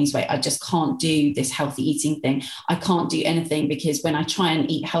can't lose weight. I just can't do this healthy eating thing. I can't do anything because when I try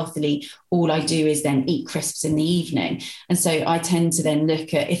and eat healthily, all I do is then eat crisps in the evening. And so I tend to then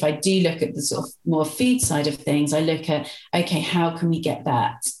look at, if I do look at the sort of more food side of things, I look at, okay, how can we get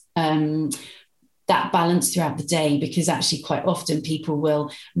that balance throughout the day? Because actually quite often people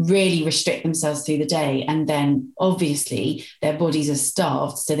will really restrict themselves through the day, and then obviously their bodies are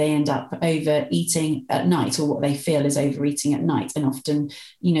starved, so they end up overeating at night, or what they feel is overeating at night, and often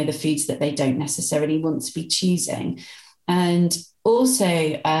the foods that they don't necessarily want to be choosing. And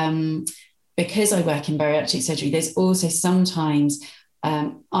also because I work in bariatric surgery, there's also sometimes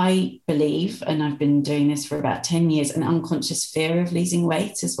I believe, and I've been doing this for about 10 years, an unconscious fear of losing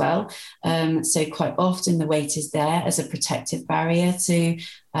weight as well. So quite often the weight is there as a protective barrier to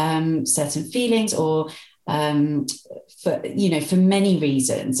certain feelings, or for many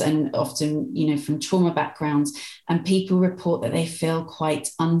reasons, and often, from trauma backgrounds. And people report that they feel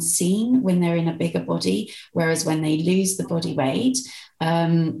quite unseen when they're in a bigger body, whereas when they lose the body weight,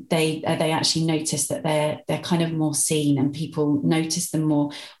 they actually notice that they're kind of more seen, and people notice them more,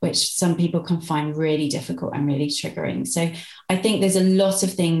 which some people can find really difficult and really triggering. So I think there's a lot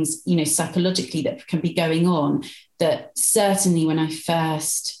of things, psychologically that can be going on that certainly when I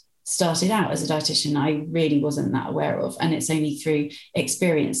first started out as a dietitian, I really wasn't that aware of. And it's only through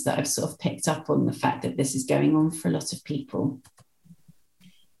experience that I've sort of picked up on the fact that this is going on for a lot of people.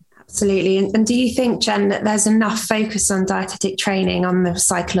 Absolutely. And do you think, Jen, that there's enough focus on dietetic training on the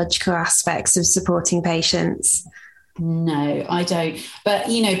psychological aspects of supporting patients? No, I don't. But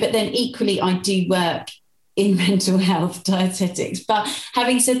then equally, I do work in mental health dietetics. But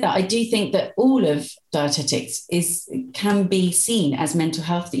having said that, I do think that all of dietetics can be seen as mental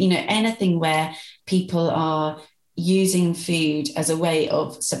health. Anything where people are using food as a way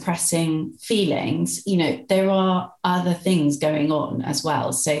of suppressing feelings, there are other things going on as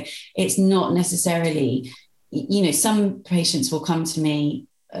well. So it's not necessarily, some patients will come to me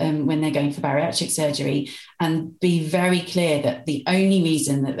when they're going for bariatric surgery and be very clear that the only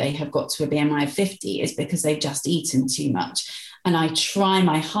reason that they have got to a BMI of 50 is because they've just eaten too much. And I try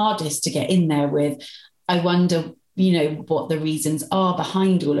my hardest to get in there with, I wonder, what the reasons are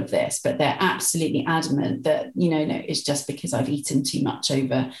behind all of this, but they're absolutely adamant that, no, it's just because I've eaten too much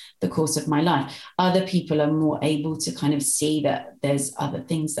over the course of my life. Other people are more able to kind of see that there's other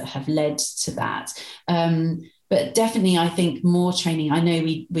things that have led to that. But definitely, I think more training. I know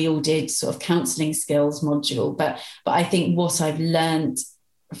we all did sort of counselling skills module, but I think what I've learned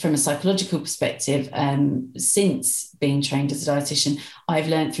from a psychological perspective, since being trained as a dietitian, I've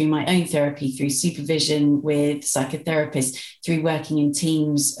learned through my own therapy, through supervision with psychotherapists, through working in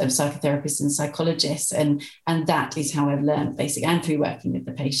teams of psychotherapists and psychologists, and that is how I've learned basically, and through working with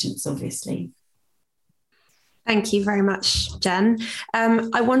the patients, obviously. Thank you very much, Jen.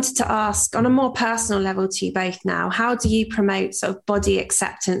 I wanted to ask, on a more personal level to you both now, how do you promote sort of body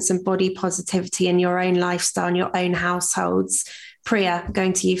acceptance and body positivity in your own lifestyle and your own households? Priya,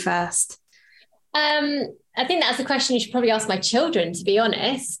 going to you first. I think that's a question you should probably ask my children, to be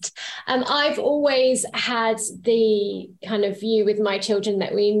honest. I've always had the kind of view with my children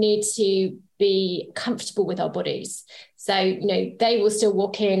that we need to be comfortable with our bodies. So, they will still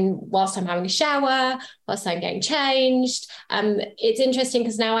walk in whilst I'm having a shower, whilst I'm getting changed. It's interesting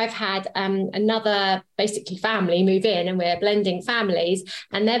because now I've had another basically family move in, and we're blending families,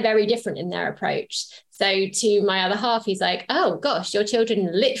 and they're very different in their approach. So to my other half, he's like, oh gosh, your children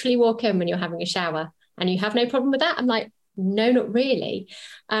literally walk in when you're having a shower and you have no problem with that? I'm like, no, not really.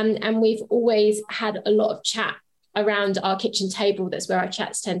 And we've always had a lot of chat around our kitchen table. That's where our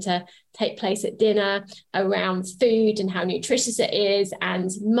chats tend to take place at dinner, around food and how nutritious it is. And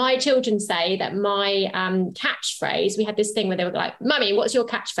my children say that my catchphrase, we had this thing where they were like, Mummy, what's your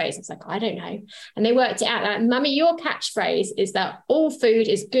catchphrase? I was like, I don't know. And they worked it out that, Mummy, your catchphrase is that all food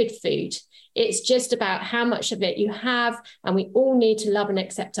is good food. It's just about how much of it you have, and we all need to love and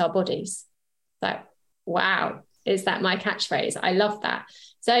accept our bodies. So, wow, is that my catchphrase? I love that.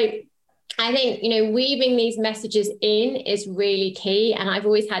 So I think, weaving these messages in is really key. And I've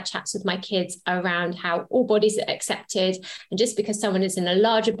always had chats with my kids around how all bodies are accepted. And just because someone is in a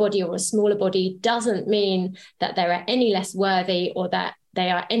larger body or a smaller body doesn't mean that they're any less worthy or that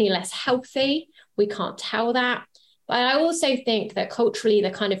they are any less healthy. We can't tell that. But I also think that culturally, the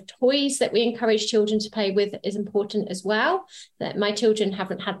kind of toys that we encourage children to play with is important as well. That my children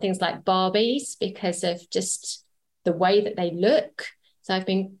haven't had things like Barbies because of just the way that they look. So I've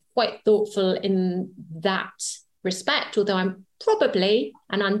been quite thoughtful in that respect, although I'm probably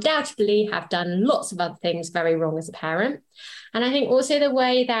and undoubtedly have done lots of other things very wrong as a parent. And I think also the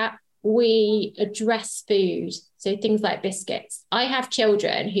way that we address food, so things like biscuits. I have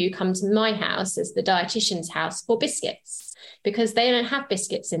children who come to my house as the dietitian's house for biscuits because they don't have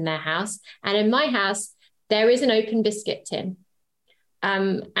biscuits in their house. And in my house, there is an open biscuit tin.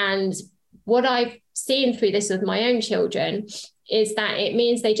 And what I've seen through this with my own children is that it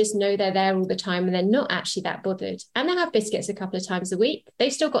means they just know they're there all the time and they're not actually that bothered. And they have biscuits a couple of times a week.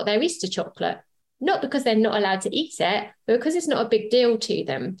 They've still got their Easter chocolate, not because they're not allowed to eat it, but because it's not a big deal to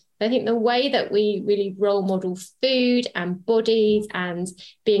them. I think the way that we really role model food and bodies and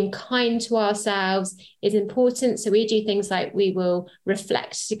being kind to ourselves is important. So we do things like we will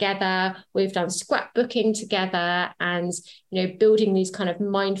reflect together. We've done scrapbooking together and, building these kind of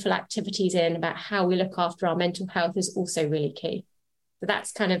mindful activities in about how we look after our mental health is also really key. So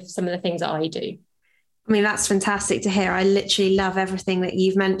that's kind of some of the things that I do. I mean, that's fantastic to hear. I literally love everything that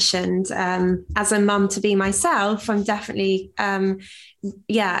you've mentioned. As a mum to be myself, I'm definitely,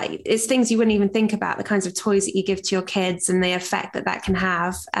 it's things you wouldn't even think about, the kinds of toys that you give to your kids and the effect that can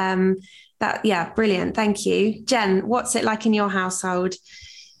have. Brilliant. Thank you. Jen, what's it like in your household?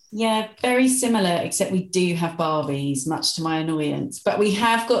 Yeah, very similar, except we do have Barbies, much to my annoyance. But we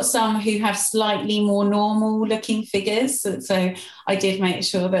have got some who have slightly more normal looking figures. So I did make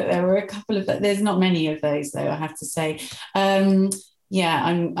sure that there were a couple of that. There's not many of those, though, I have to say. I'm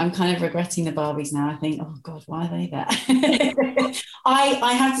kind of regretting the Barbies now. I think, oh God, why are they there?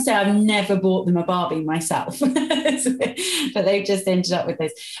 I have to say I've never bought them a Barbie myself, but they've just ended up with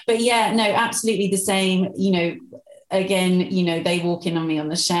those. But yeah, no, absolutely the same, again, they walk in on me on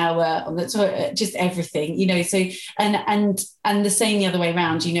the shower, on the toilet, just everything, so, and the same the other way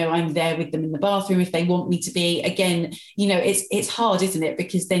around, I'm there with them in the bathroom if they want me to be. Again, it's hard, isn't it?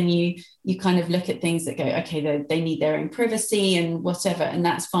 Because then you kind of look at things that go, okay, they need their own privacy and whatever, and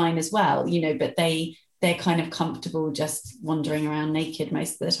that's fine as well, but they're kind of comfortable just wandering around naked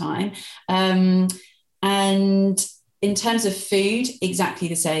most of the time. And in terms of food, exactly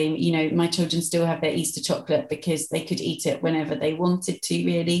the same. My children still have their Easter chocolate because they could eat it whenever they wanted to,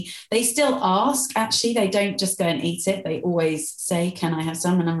 really. They still ask, actually. They don't just go and eat it. They always say, can I have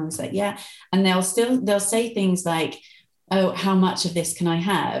some? And I'm always like, yeah. And they'll say things like, oh, how much of this can I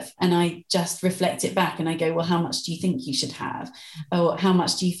have? And I just reflect it back and I go, well, how much do you think you should have? Or how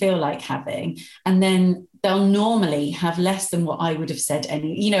much do you feel like having? And then they'll normally have less than what I would have said.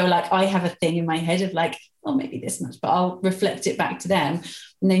 Like I have a thing in my head of like, oh, maybe this much, but I'll reflect it back to them.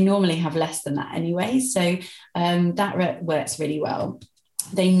 And they normally have less than that anyway. So that works really well.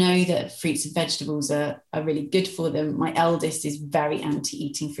 They know that fruits and vegetables are really good for them. My eldest is very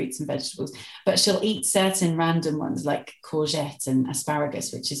anti-eating fruits and vegetables, but she'll eat certain random ones like courgette and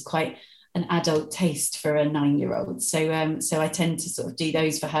asparagus, which is quite an adult taste for a 9-year-old. So I tend to sort of do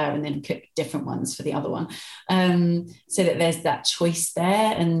those for her and then cook different ones for the other one, so that there's that choice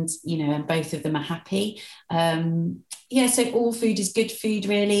there, and and both of them are happy. So all food is good food,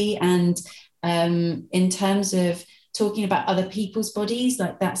 really. And in terms of talking about other people's bodies,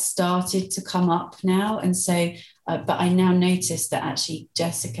 like that started to come up now. And so, but I now noticed that actually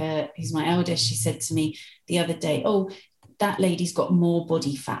Jessica, who's my eldest, she said to me the other day, oh, that lady's got more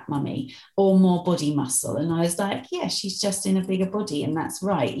body fat, mummy, or more body muscle. And I was like, yeah, she's just in a bigger body, and that's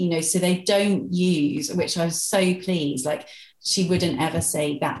right. So they don't use, which I was so pleased, like she wouldn't ever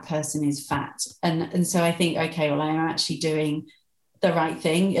say that person is fat. And so I think, okay, well, I am actually doing the right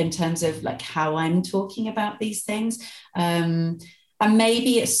thing in terms of like how I'm talking about these things. And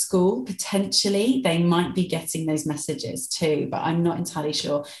maybe at school, potentially, they might be getting those messages too, but I'm not entirely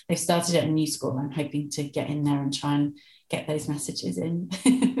sure. They've started at a new school. I'm hoping to get in there and try and get those messages in.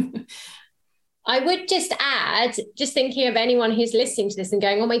 I would just add, just thinking of anyone who's listening to this and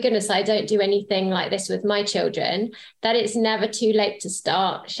going, oh my goodness, I don't do anything like this with my children, that it's never too late to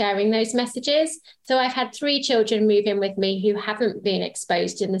start sharing those messages. So I've had 3 children move in with me who haven't been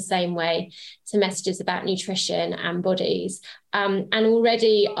exposed in the same way to messages about nutrition and bodies. And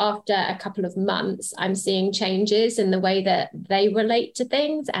already after a couple of months, I'm seeing changes in the way that they relate to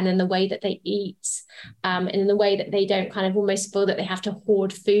things and in the way that they eat, and in the way that they don't kind of almost feel that they have to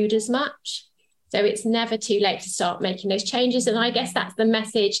hoard food as much. So it's never too late to start making those changes. And I guess that's the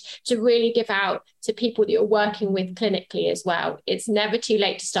message to really give out to people that you're working with clinically as well. It's never too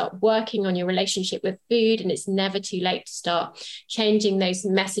late to start working on your relationship with food, and it's never too late to start changing those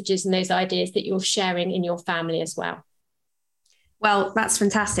messages and those ideas that you're sharing in your family as well. Well, that's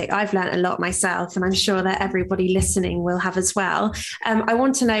fantastic. I've learned a lot myself, and I'm sure that everybody listening will have as well. I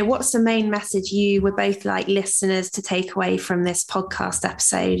want to know, what's the main message you would both like listeners to take away from this podcast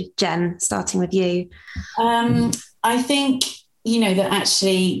episode? Jen, starting with you. I think, that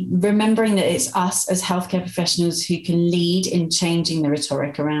actually remembering that it's us as healthcare professionals who can lead in changing the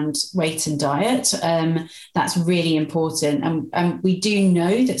rhetoric around weight and diet. That's really important. And we do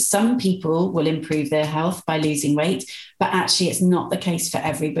know that some people will improve their health by losing weight, but actually it's not the case for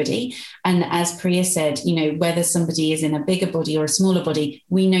everybody. And as Priya said, whether somebody is in a bigger body or a smaller body,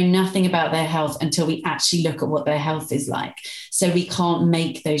 we know nothing about their health until we actually look at what their health is like. So we can't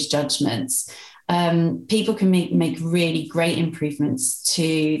make those judgments. People can make really great improvements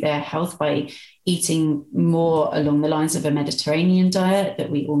to their health by eating more along the lines of a Mediterranean diet that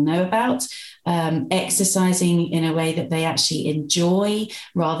we all know about, exercising in a way that they actually enjoy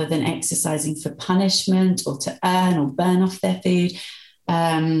rather than exercising for punishment or to earn or burn off their food.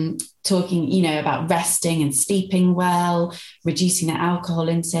 Talking, about resting and sleeping well, reducing their alcohol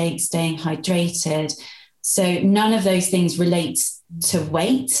intake, staying hydrated. So none of those things relate to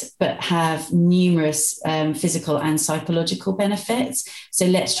weight, but have numerous physical and psychological benefits. So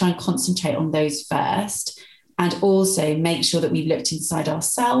let's try and concentrate on those first, and also make sure that we've looked inside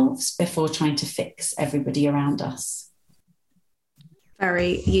ourselves before trying to fix everybody around us.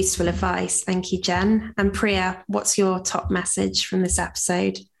 Very useful advice. Thank you, Jen. And Priya, what's your top message from this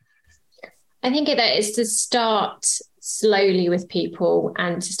episode? I think that is to start slowly with people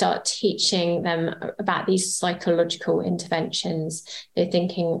and to start teaching them about these psychological interventions. They're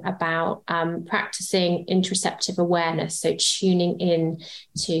thinking about practicing interoceptive awareness, so tuning in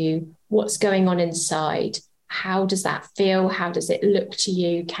to what's going on inside. How does that feel? How does it look to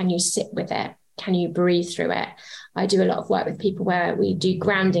you? Can you sit with it? Can you breathe through it? I do a lot of work with people where we do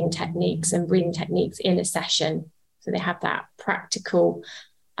grounding techniques and breathing techniques in a session, so they have that practical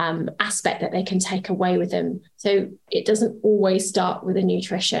aspect that they can take away with them. So it doesn't always start with the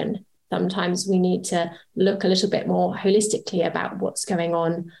nutrition. Sometimes we need to look a little bit more holistically about what's going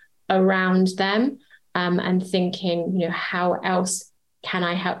on around them, and thinking, how else can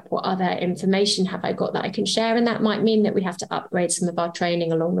I help? What other information have I got that I can share? And that might mean that we have to upgrade some of our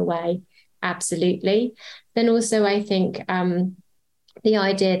training along the way. Absolutely. Then also, I think the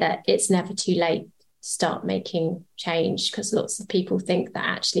idea that it's never too late start making change, because lots of people think that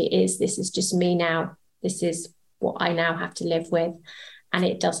actually this is just me now, this is what I now have to live with, and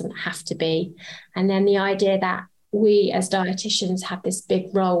it doesn't have to be. And then the idea that we as dietitians have this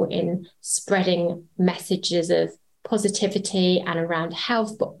big role in spreading messages of positivity and around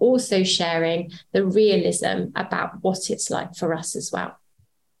health, but also sharing the realism about what it's like for us as well.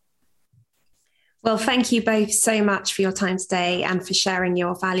 Well, thank you both so much for your time today and for sharing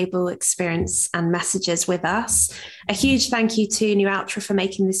your valuable experience and messages with us. A huge thank you to Nualtra for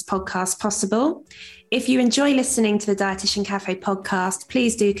making this podcast possible. If you enjoy listening to the Dietitian Cafe podcast,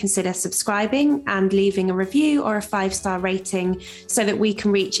 please do consider subscribing and leaving a review or a 5-star rating so that we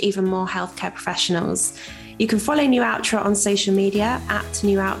can reach even more healthcare professionals. You can follow Nualtra on social media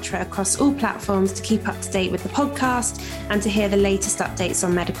 @Nualtra across all platforms to keep up to date with the podcast and to hear the latest updates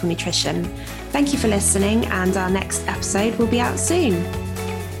on medical nutrition. Thank you for listening, and our next episode will be out soon.